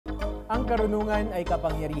Ang karunungan ay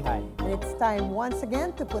kapangyarihan. And it's time once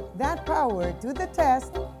again to put that power to the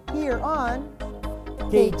test here on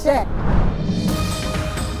KCHECK.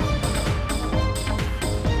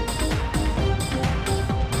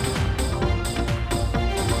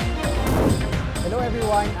 Hello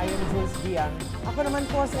everyone, I am Jules Diang. Ako naman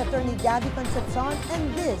po si Attorney Gabby Concepcion and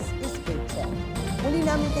this is KCHECK. Muli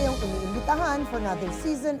namin kayong iniimbitahan for another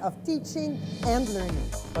season of teaching and learning.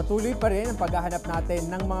 Patuloy pa rin ang paghahanap natin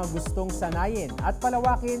ng mga gustong sanayin at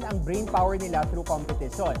palawakin ang brain power nila through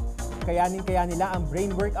competition. Kayanin nila ang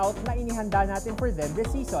brain workout na inihanda natin for them this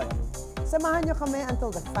season. Samahan niyo kami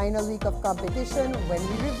until the final week of competition when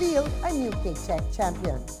we reveal a new KCHECK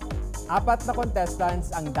champion. 4 na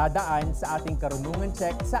contestants ang dadaan sa ating Karunungan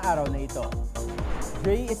Check sa araw na ito.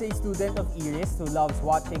 Dre is a student of Iris who loves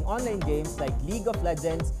watching online games like League of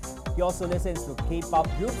Legends. He also listens to K-pop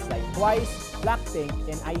groups like Twice, Blackpink,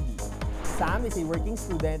 and IB. Sam is a working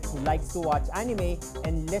student who likes to watch anime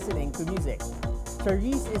and listening to music.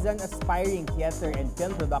 Charisse is an aspiring theater and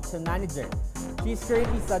film production manager. She is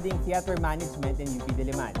currently studying theater management in UP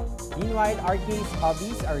Diliman. Meanwhile, RK's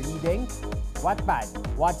hobbies are reading, Wattpad,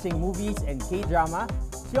 watching movies, and K-drama.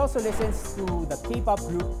 She also listens to the K-pop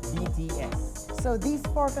group BTS. So these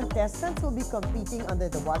 4 contestants will be competing under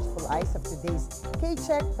the watchful eyes of today's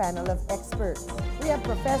KCHECK panel of experts. We have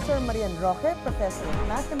Professor Marian Roque, Professor of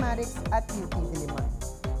Mathematics at UP Diliman.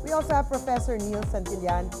 We also have Professor Neil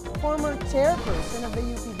Santillan, former chairperson of the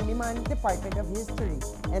UP Diliman Department of History.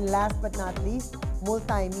 And last but not least,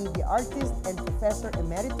 multimedia artist and Professor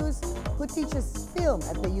Emeritus who teaches film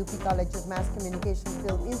at the UP College of Mass Communication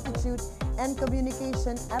Film Institute and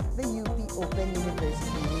Communication at the UP Open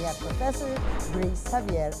University. We have Professor Grace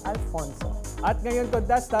Javier Alfonso. At ngayon,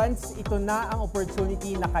 contestants, ito na ang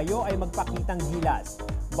opportunity na kayo ay magpakitang gilas.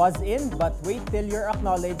 Buzz in but wait till you're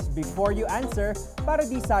acknowledged before you answer para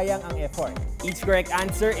di sayang ang effort. Each correct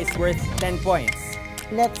answer is worth 10 points.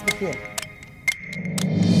 Let's begin.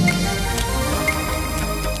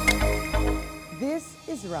 This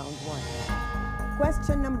is round 1.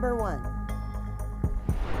 Question number 1.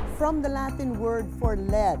 From the Latin word for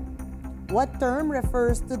lead, what term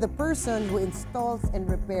refers to the person who installs and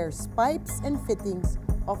repairs pipes and fittings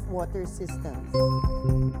of water systems?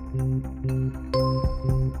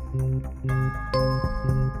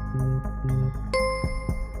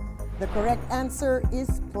 The correct answer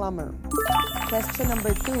is plumber. Question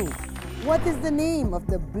number 2. What is the name of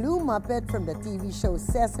the blue Muppet from the TV show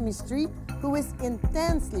Sesame Street who is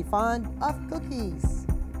intensely fond of cookies?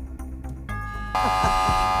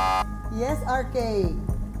 Yes, RK.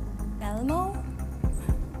 Elmo?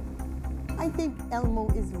 I think Elmo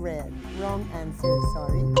is red. Wrong answer,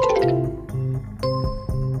 sorry.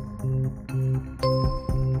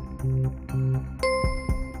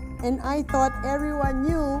 And I thought everyone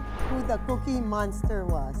knew who the Cookie Monster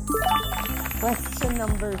was. Question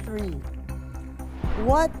number 3.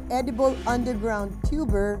 What edible underground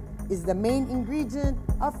tuber is the main ingredient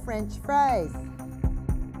of French fries?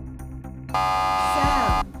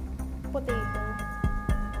 Sam. Potato.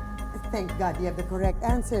 Thank God you have the correct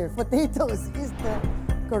answer. Potatoes is the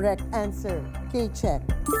correct answer. KCHECK.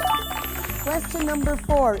 Question number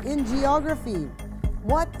 4. In geography,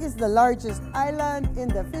 what is the largest island in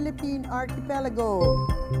the Philippine archipelago?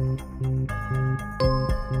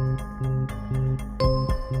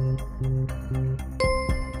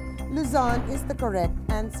 Luzon is the correct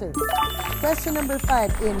answer. Question number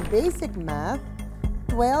 5. In basic math,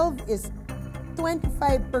 12 is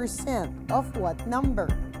 25% of what number?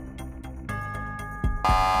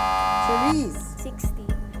 Charisse. 60.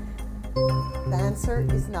 The answer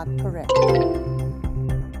is not correct.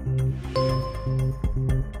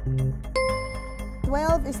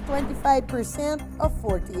 12 is 25% of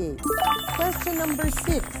 48. Question number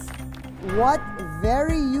 6. What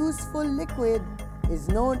very useful liquid is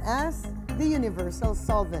known as the universal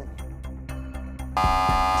solvent?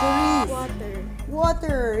 Charisse. Water.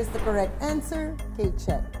 Water is the correct answer.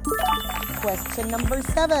 KCHECK. Question number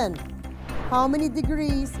 7. How many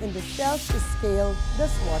degrees in the Celsius scale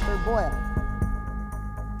does water boil?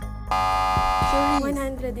 Charisse.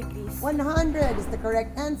 100 degrees. 100 is the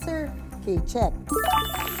correct answer. KCHECK.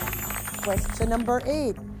 Question number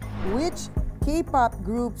 8. Which K-pop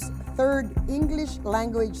group's third English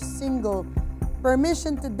language single,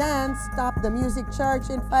 Permission to Dance, topped the music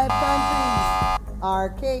charts in 5 countries?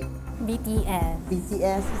 RK. BTS.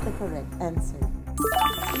 BTS is the correct answer.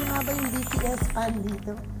 Sino nga ba yung BTS fan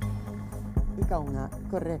dito? Ikaw nga,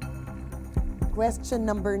 correct. Question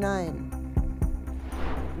number 9.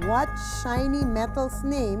 What shiny metal's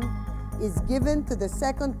name is given to the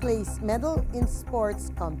second place medal in sports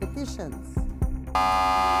competitions?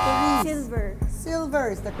 Charisse. Silver. Silver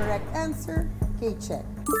is the correct answer. KCHECK.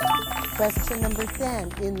 Question number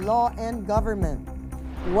 10. In law and government,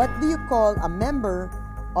 what do you call a member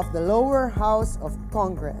of the lower house of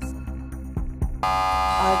Congress?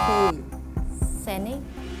 RK. Senate.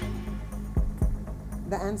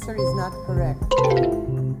 The answer is not correct.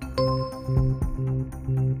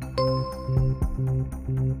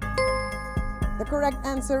 The correct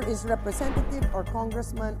answer is representative or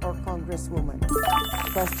congressman or congresswoman.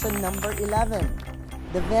 Question number 11.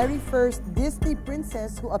 The very first Disney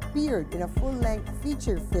princess who appeared in a full-length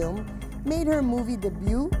feature film made her movie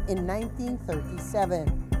debut in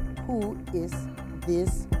 1937. Who is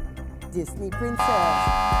this Disney princess?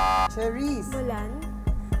 Charisse. Mulan.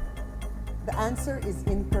 The answer is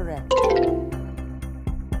incorrect.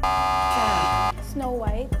 Sam. Snow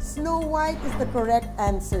White. Snow White is the correct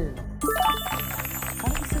answer.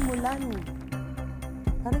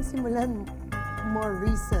 Parang simulan more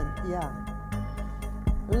recent, yeah.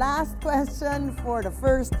 Last question for the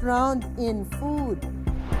first round in food.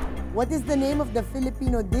 What is the name of the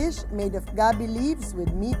Filipino dish made of gabi leaves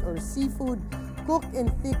with meat or seafood, cooked in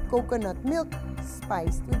thick coconut milk,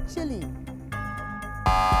 spiced with chili?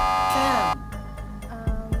 Sam.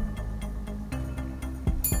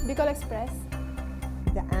 Bicol Express.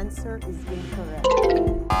 The answer is incorrect.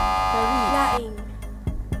 Charisse. Laing.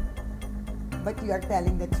 But you are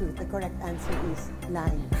telling the truth. The correct answer is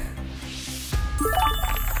lying.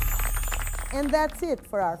 And that's it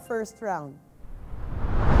for our first round.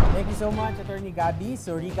 Thank you so much, Attorney Gabby.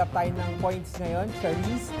 So recap tayo ng points ngayon.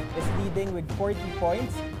 Charisse is leading with 40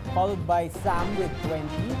 points, followed by Sam with 20,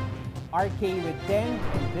 RK with 10,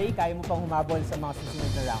 and Ray, kaya mo pang humabol sa mga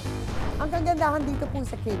susunod na round. Ang kagandahan dito po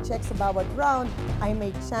sa KCHECK sa bawat round ay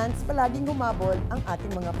may chance palaging humabol ang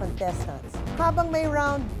ating mga contestants. Habang may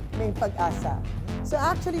round, may pag-asa. So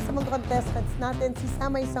actually sa mga contestants natin, si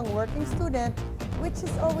Sam ay isang working student, which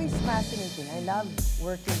is always fascinating. I love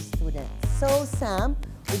working students. So Sam,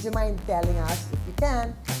 would you mind telling us, if you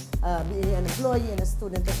can, being an employee and a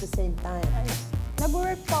student at the same time?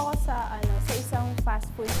 Nag-work po ako sa isang fast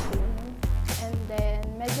food chain. And then,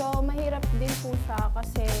 medyo mahirap din po siya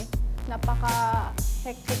kasi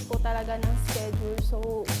napaka-hectic po talaga ng schedule. So,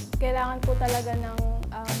 kailangan po talaga ng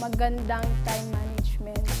magandang time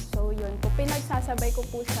management. So, yun po. Pinagsasabay ko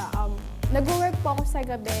po siya. Nag-work po ako sa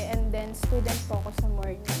gabi and then student po ako sa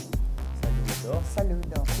morning. Saludo.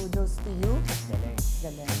 Saludo. Kudos to you. Galing.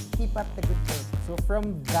 Galing. Keep up the good work. So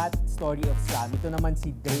from that story of Sam, ito naman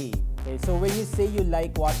si Dre. Okay, so when you say you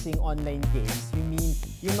like watching online games, you mean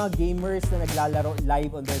yung mga gamers na naglalaro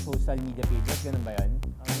live on their social media pages? Ganun ba yun?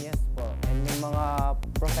 Yes po. And yung mga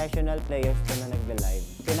professional players po na nagla-live.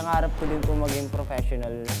 Pinangarap ko din po maging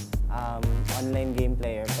professional online game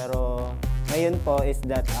player. Pero ngayon po is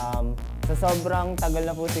that sa sobrang tagal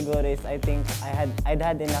na po siguro is I think I'd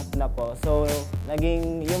had enough na po. So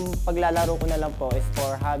naging yung paglalaro ko na lang po is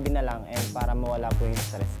for hobby na lang and para mawala po yung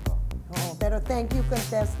stress ko. Oo, pero thank you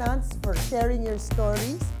contestants for sharing your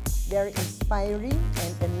stories. They're inspiring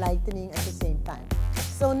and enlightening at the same time.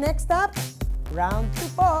 So next up, round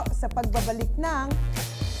 2 po sa pagbabalik ng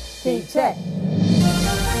KCHECK.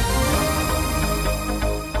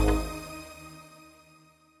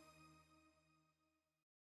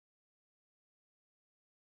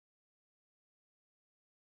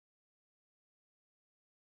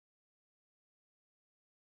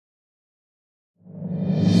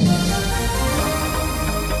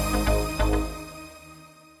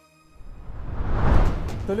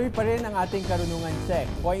 Tuloy pa rin ang ating Karunungan Check.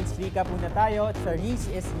 Points recap muna tayo. Charisse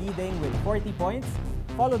is leading with 40 points,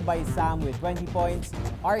 followed by Sam with 20 points,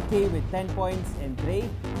 RK with 10 points, and Dre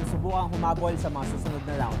susubukang humabol sa mga susunod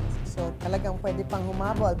na rounds. So talagang pwede pang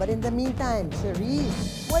humabol. But in the meantime,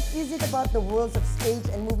 Charisse, what is it about the worlds of stage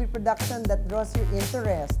and movie production that draws your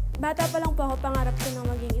interest? Bata pa lang po ako, pangarap ko na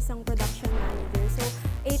maging isang production manager. So,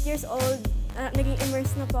 8 years old, naging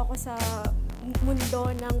immersed na po ako sa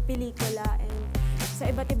mundo ng pelikula and sa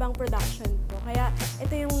iba't ibang production po. Kaya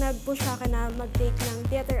ito yung nag-push sa akin na mag-take ng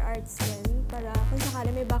theater arts din para kung sakali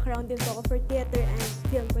may background din po ako for theater and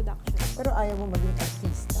film production. Pero ayaw mo maging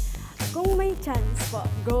artista. Kung may chance po,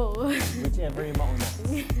 go! Whichever yung mauna.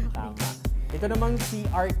 Tama. Ito namang si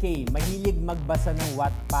RK, mahilig magbasa ng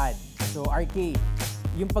Wattpad. So RK,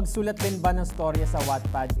 yung pagsulat din ba ng storya sa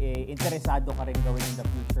Wattpad, interesado ka rin gawin in the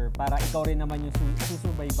future para ikaw rin naman yung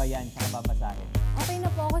susubaybayan sa babasahin? Okay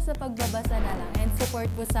na po ako sa pagbabasa na lang and support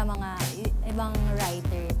po sa mga ibang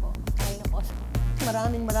writer po. Okay na po.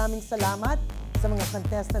 Maraming salamat sa mga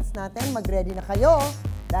contestants natin. Mag-ready na kayo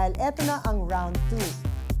dahil eto na ang round 2.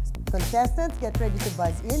 Contestants, get ready to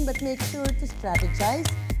buzz in but make sure to strategize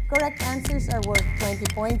Correct answers are worth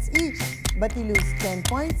 20 points each, but you lose 10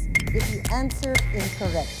 points if you answer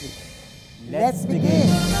incorrectly. Let's begin.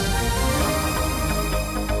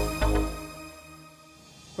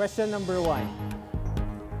 Question number 1.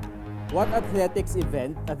 What athletics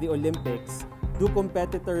event at the Olympics do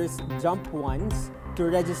competitors jump once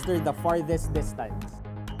to register the farthest distance?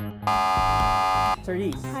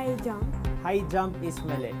 Charisse. High jump. High jump is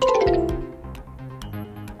mali.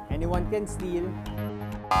 Anyone can steal?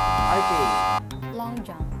 RK. Long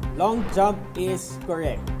jump. Long jump is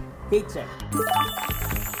correct. KCHECK.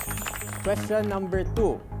 Question number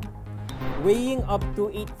 2. Weighing up to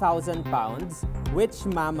 8,000 pounds, which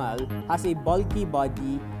mammal has a bulky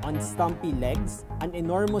body on stumpy legs, an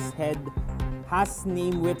enormous head, has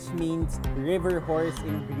name which means river horse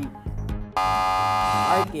in Greek?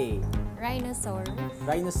 RK. Rhinoceros.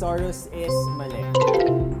 Rhinoceros is mali.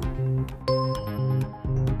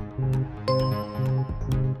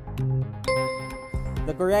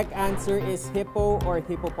 The correct answer is hippo or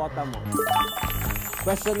hippopotamus.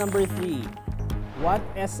 Question number 3. What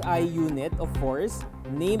SI unit of force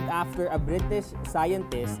named after a British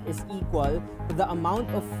scientist is equal to the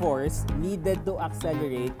amount of force needed to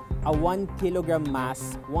accelerate a 1 kilogram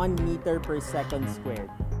mass 1 meter per second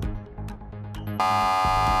squared?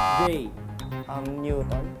 Gray.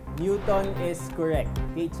 Newton. Newton is correct.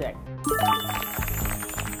 KCHECK.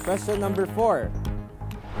 Question number 4.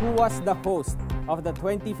 Who was the host of the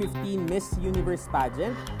 2015 Miss Universe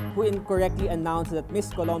pageant who incorrectly announced that Miss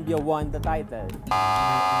Colombia won the title?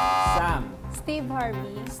 Sam. Steve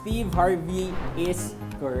Harvey. Steve Harvey is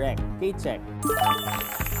correct. KCHECK.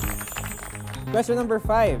 Question number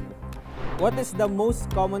 5. What is the most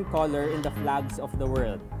common color in the flags of the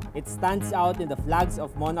world? It stands out in the flags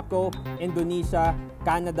of Monaco, Indonesia,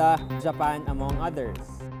 Canada, Japan, among others.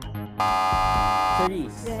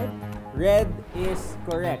 Charisse. Red. Red is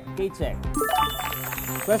correct. KCHECK.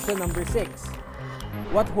 Question number 6.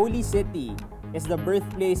 What holy city is the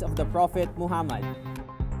birthplace of the Prophet Muhammad?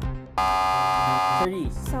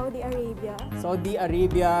 Charisse. Saudi Arabia. Saudi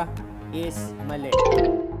Arabia is mali.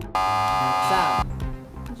 Sam.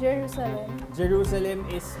 Jerusalem. Jerusalem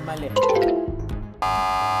is mali.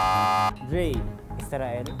 Dre.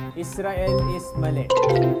 Israel. Israel is mali.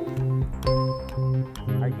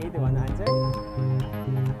 RK, do you want to answer?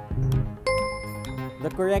 The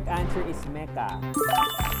correct answer is Mecca.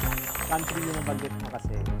 Country yun ang bagit mo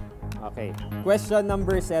kasi. Okay. Question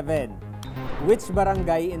number 7. Which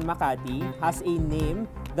barangay in Makati has a name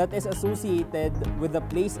that is associated with the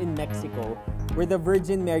place in Mexico where the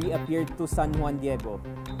Virgin Mary appeared to San Juan Diego?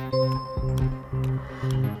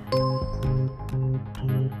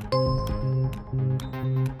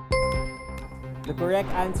 The correct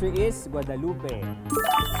answer is Guadalupe.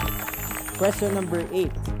 Question number 8.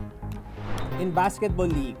 In basketball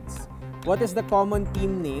leagues, what is the common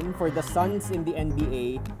team name for the Suns in the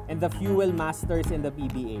NBA and the Fuel Masters in the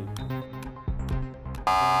PBA?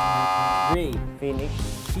 Gray. Phoenix.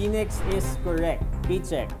 Phoenix is correct.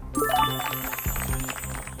 KCHECK.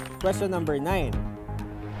 Question number 9.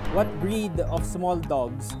 What breed of small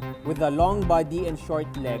dogs with a long body and short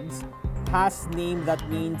legs has name that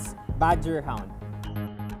means badger hound?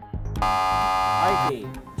 RK.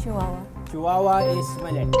 Chihuahua. Chihuahua is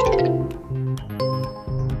mali.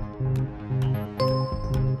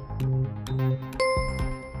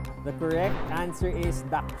 The correct answer is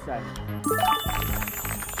Dachshund.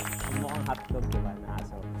 Mukhang hotdog, diba, na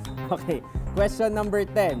aso? Okay. Question number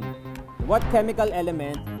 10. What chemical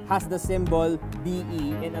element has the symbol Be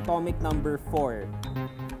in atomic number 4?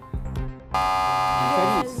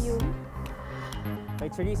 Charisse. Helium. Kay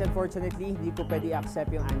Charisse, unfortunately, hindi ko pwede accept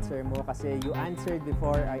yung answer mo kasi you answered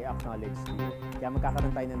before I acknowledged you. Kaya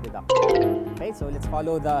magkakaroon tayo ng deduction. Okay, so let's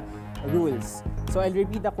follow the rules. So I'll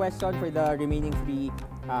repeat the question for the remaining 3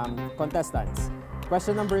 contestants.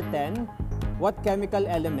 Question number 10. What chemical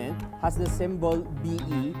element has the symbol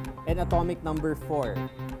Be and atomic number 4?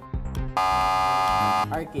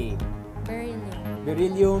 RK. Beryllium.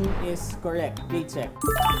 Beryllium is correct. KCHECK.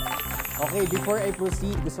 Okay, before I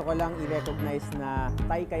proceed, gusto ko lang i-recognize na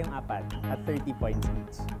tie kayong 4 at 30 points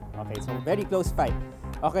each. Okay, so very close fight.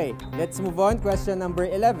 Okay, let's move on. Question number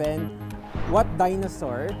 11. What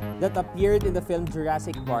dinosaur that appeared in the film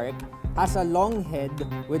Jurassic Park has a long head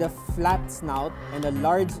with a flat snout and a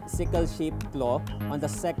large sickle-shaped claw on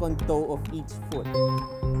the second toe of each foot?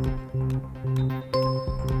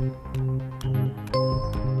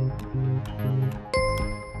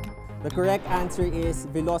 The correct answer is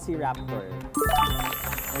Velociraptor.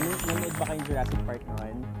 Nanonood ba kayong Jurassic Park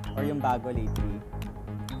noon? Or yung bago lately?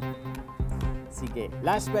 Sige.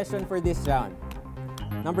 Last question for this round.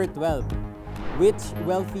 Number 12. Which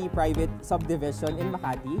wealthy private subdivision in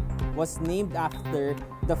Makati was named after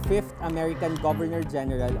the 5th American Governor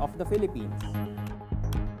General of the Philippines?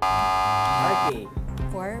 RK.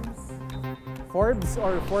 Forbes. Forbes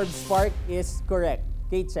or Forbes Park is correct.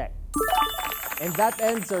 KCHECK. And that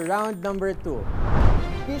ends our round number 2.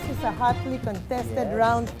 This is a hotly contested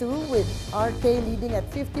round 2 with RK leading at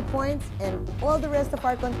 50 points and all the rest of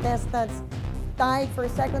our contestants tied for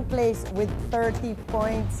second place with 30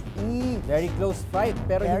 points each. Very close fight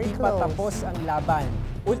pero Very hindi pa close. tapos ang laban.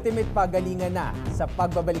 Ultimate pagalingan na sa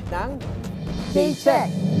pagbabalik ng KCHECK.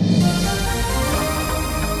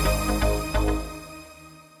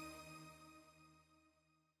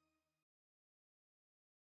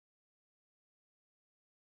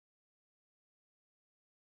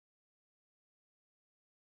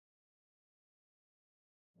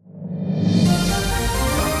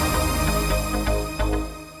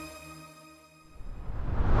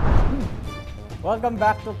 Welcome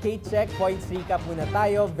back to KCHECK. Points recap muna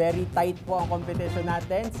tayo. Very tight po ang competition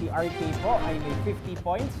natin. Si RK po ay may 50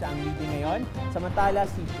 points. Siya ang leading ngayon. Samantala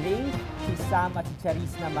si Dre, si Sam at si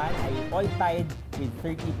Charis naman ay all tied with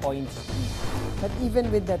 30 points each. But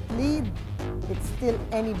even with that lead, it's still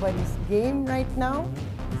anybody's game right now.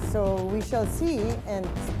 So we shall see, and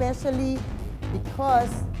especially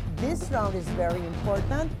because this round is very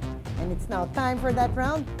important, and it's now time for that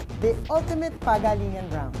round, the ultimate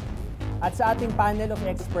pagalingan round. At sa ating panel of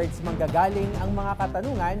experts, manggagaling ang mga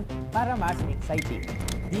katanungan para mas exciting.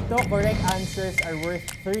 Dito, correct answers are worth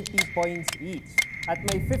 30 points each. At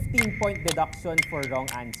may 15-point deduction for wrong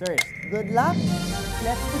answers. Good luck.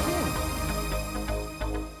 Let's begin.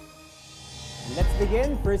 Let's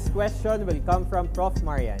begin. First question will come from Prof.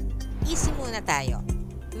 Marian. Easy muna tayo.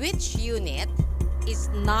 Which unit is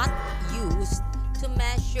not used to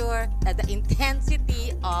measure the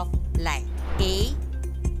intensity of light? A.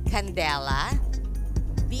 Candela.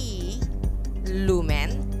 B.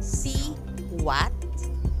 Lumen. C. Watt.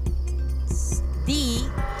 D.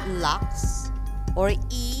 Lux. Or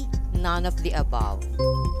E. None of the above.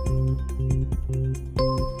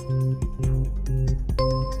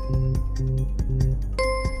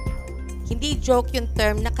 Hindi joke yung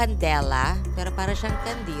term na candela, pero para siyang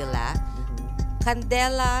kandila.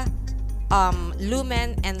 Candela,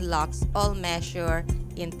 lumen, and lux all measure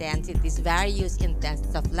intensities, various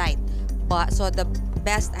intensities of light. But so the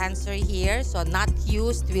best answer here, so not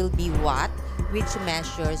used, will be watt, which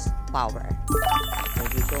measures power.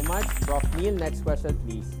 Thank you so much. Prof. Neil, next question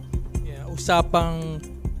please. Yeah, usapang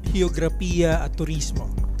geografiya at turismo.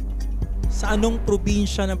 Sa anong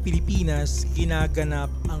probinsya ng Pilipinas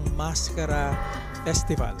ginaganap ang Mascara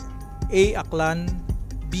Festival? A. Aklan,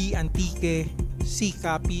 B. Antique, C.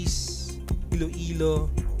 Capiz,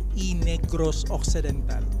 Iloilo, E. Negros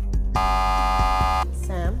Occidental.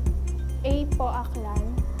 Sam? A po, Aklan.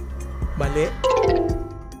 Mali.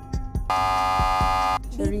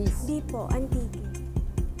 Charis? B po, Antique.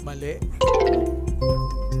 Mali.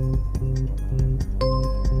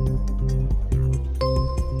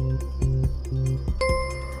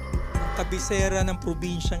 Ang kabisera ng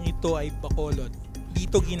probinsyang ito ay Bacolod.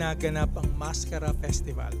 Dito ginaganap ang Mascara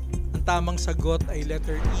Festival. Ang tamang sagot ay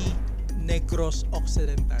letter E, Negros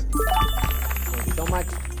Occidental. Thank you so much.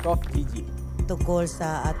 Prof. Gigi. Tungkol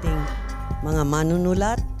sa ating mga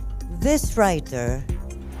manunulat, this writer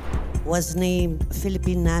was named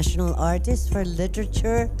Philippine National Artist for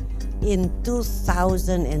Literature in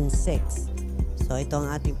 2006. So ito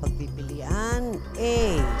ang ating pagpipilian.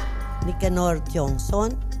 A. Nicanor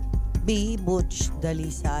Tiongson. B. Butch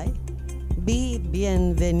Dalisay. B.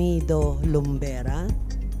 Bienvenido Lumbera.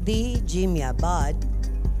 D. Jimmy Abad.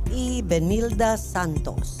 E. Benilda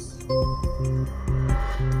Santos.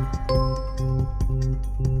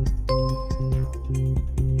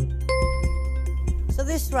 So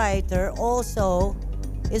this writer also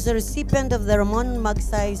is a recipient of the Ramon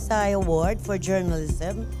Magsaysay Award for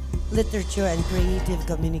Journalism, Literature, and Creative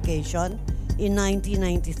Communication in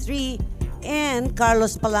 1993 and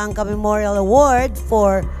Carlos Palanca Memorial Award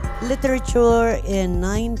for Literature in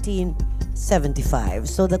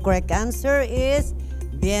 1975. So the correct answer is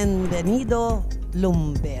Bienvenido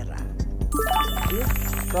Lumbera.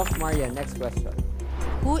 Prof. Marian, next question.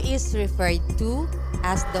 Who is referred to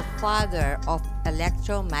as the father of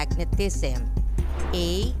electromagnetism?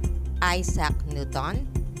 A. Isaac Newton.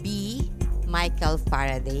 B. Michael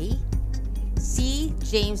Faraday. C.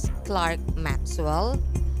 James Clerk Maxwell.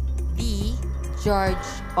 D. George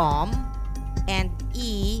Ohm. And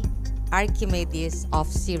E. Archimedes of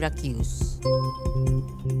Syracuse.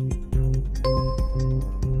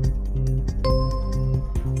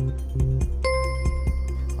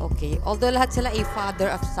 Okay, although lahat sila ay father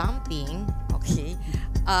of something, okay,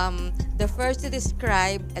 The first to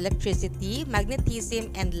describe electricity,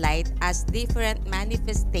 magnetism, and light as different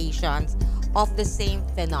manifestations of the same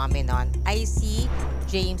phenomenon. I see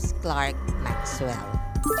James Clerk Maxwell.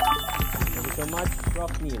 Thank you so much,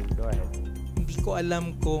 Prof. Neil. Go ahead. Hindi ko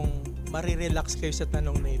alam kung marirelax kayo sa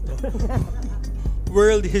tanong na ito.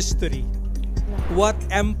 World history. What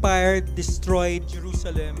empire destroyed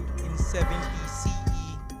Jerusalem in 70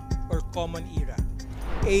 CE or Common Era?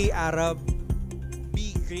 A. Arab,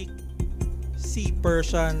 B. Greek, C.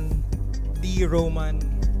 Persian, D. Roman,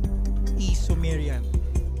 E. Sumerian.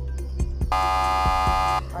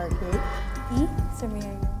 RK? E.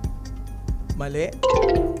 Sumerian. Mali.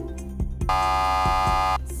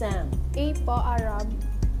 Sam? A po, Arab.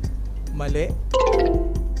 Mali.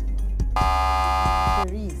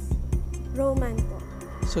 Cherise? Roman po.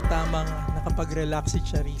 So tamang nakapag-relax si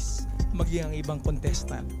Charis, maging ang ibang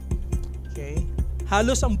contestant. Okay?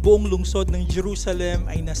 Halos ang buong lungsod ng Jerusalem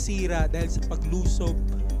ay nasira dahil sa paglusob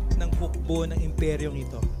ng hukbo ng imperyong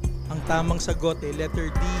ito. Ang tamang sagot ay letter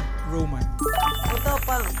D, Roman. Ito,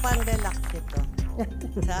 pan-relax ito.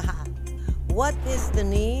 What is the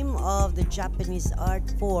name of the Japanese art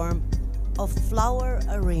form of flower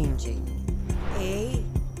arranging? A.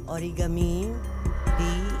 Origami, B.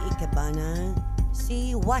 Ikebana,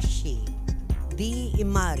 C. Washi, D.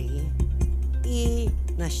 Imari, E.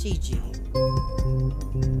 Nashiji.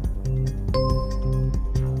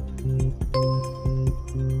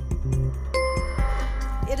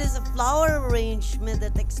 It is a flower arrangement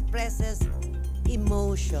that expresses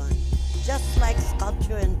emotion, just like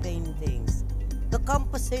sculpture and paintings. The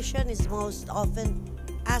composition is most often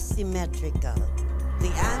asymmetrical.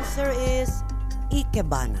 The answer is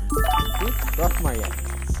Ikebana. Prof. Marian.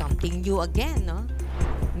 Something new again, no?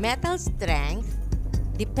 Metal strength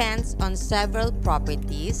depends on several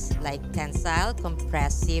properties like tensile,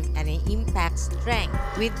 compressive, and impact strength.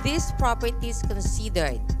 With these properties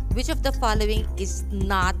considered, which of the following is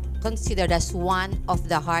not considered as one of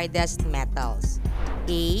the hardest metals?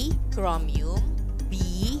 A. Chromium,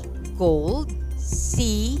 B. Gold,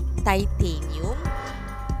 C. Titanium,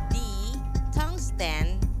 D.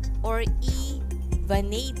 Tungsten, or E.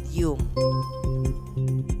 Vanadium.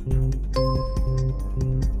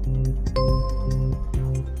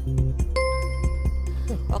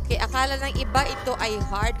 Okay, akala ng iba ito ay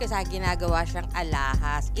hard kasi ginagawa siyang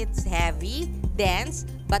alahas. It's heavy, dense,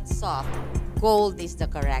 but soft. Gold is the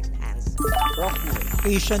correct answer. Prof.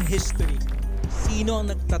 Neil. Asian history. Sino ang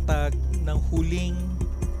nagtatag ng huling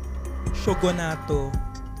shogunato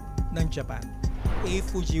ng Japan? A.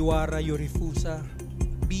 Fujiwara Yorifusa,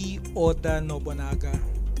 B. Oda Nobunaga,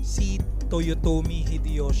 C. Toyotomi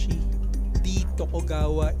Hideyoshi, D.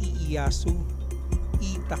 Tokugawa Ieyasu,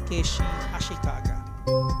 E. Takeshi Ashikaga.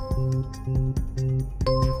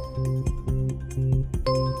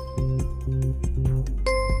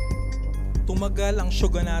 Tumagal ang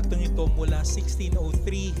shogunatong ito mula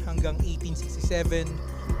 1603 hanggang 1867.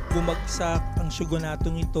 Bumagsak ang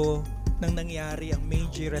shogunatong ito nang nangyari ang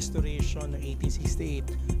Meiji Restoration noong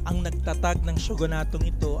 1868. Ang nagtatag ng shogunatong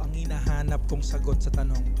ito ang hinahanap kong sagot sa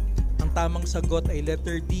tanong. Ang tamang sagot ay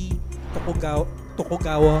letter D,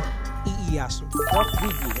 Tokugawa Ieyasu. Prof.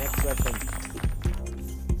 Gigi, next question.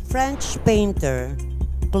 French painter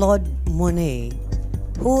Claude Monet,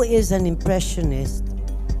 who is an impressionist,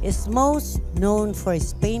 is most known for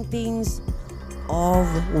his paintings of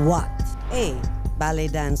what? A.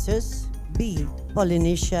 Ballet dancers, B.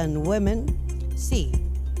 Polynesian women, C.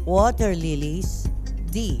 Water lilies,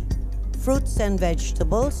 D. Fruits and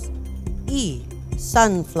vegetables, E.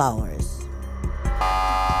 Sunflowers.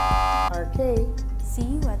 RK?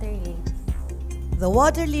 C. Water lilies. The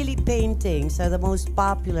water lily paintings are the most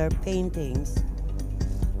popular paintings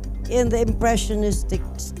in the impressionistic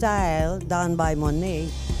style done by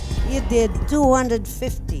Monet. He did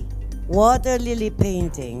 250 water lily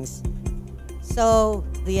paintings. So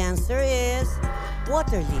the answer is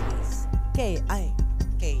water lilies.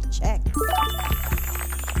 KCHECK.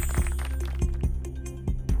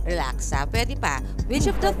 Relax, ha? Pwede pa. Which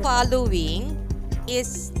of the following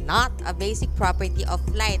is not a basic property of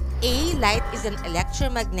light? A. Light is an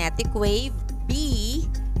electromagnetic wave. B.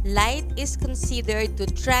 Light is considered to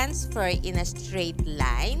transfer in a straight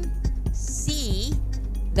line. C.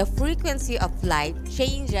 The frequency of light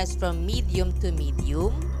changes from medium to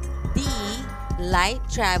medium. D. Light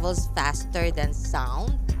travels faster than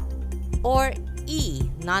sound. Or E.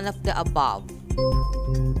 None of the above.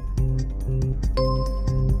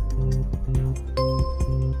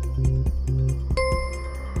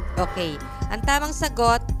 Okay, ang tamang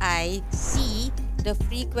sagot ay C. The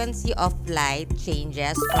frequency of light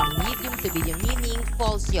changes from medium to medium, meaning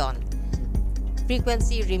false yun.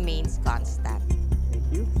 frequency remains constant. Thank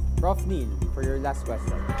you. Prof. Neil, for your last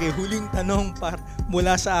question. Okay, huling tanong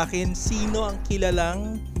mula sa akin, sino ang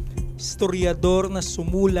kilalang historiador na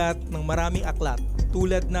sumulat ng maraming aklat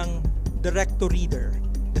tulad ng Direct to Reader,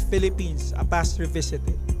 The Philippines, A Past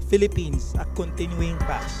Revisited, Philippines, A Continuing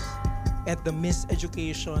Past, and The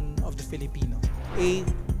Miseducation of the Filipino? A.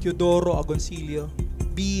 Teodoro Agoncillo,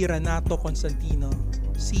 B. Renato Constantino,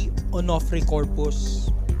 C. Onofre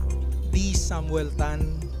Corpus, D. Samuel Tan,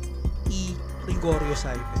 E. Gregorio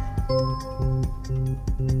Saipe.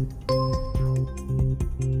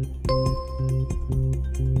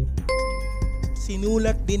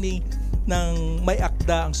 Sinulat din ng may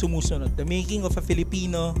akda ang sumusunod: The Making of a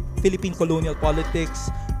Filipino, Philippine Colonial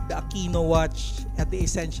Politics, The Aquino Watch, at The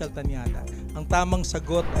Essential Tanyada. Ang tamang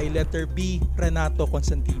sagot ay letter B, Renato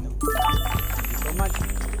Constantino. Thank you so much.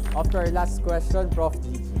 After our last question, Prof.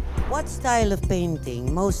 Gigi. What style of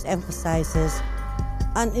painting most emphasizes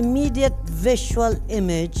an immediate visual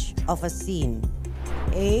image of a scene?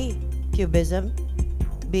 A. Cubism,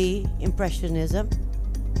 B. Impressionism,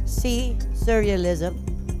 C. Surrealism,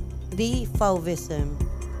 D. Fauvism,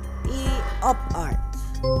 E. Op art.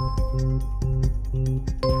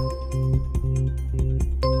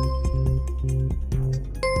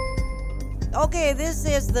 Okay, this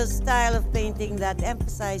is the style of painting that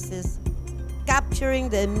emphasizes capturing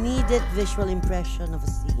the immediate visual impression of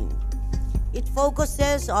a scene. It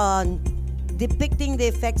focuses on depicting the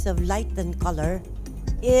effects of light and color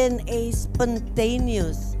in a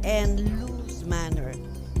spontaneous and loose manner,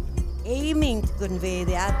 aiming to convey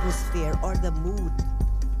the atmosphere or the mood.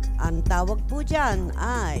 Ang tawag po dyan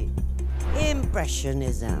ay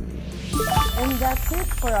Impressionism. And that's it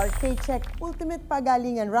for our KCHECK Ultimate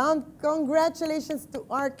Pagalingan Round. Congratulations to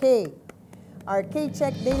RK. Our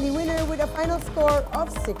KCHECK daily winner with a final score of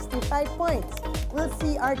 65 points. We'll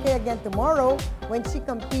see RK again tomorrow when she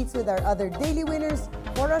competes with our other daily winners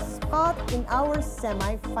for a spot in our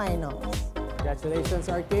semifinals. Congratulations,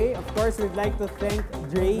 RK. Of course, we'd like to thank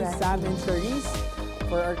Dre, Sam, and Charisse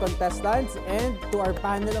for our contestants, and to our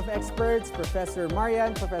panel of experts, Professor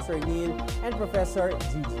Marian, Professor Neil, and Professor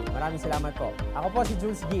Gigi. Maraming salamat po. Ako po si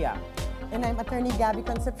Jules Gia. And I'm Attorney Gabby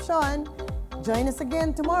Concepcion. Join us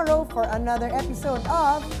again tomorrow for another episode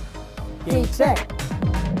of KCHECK.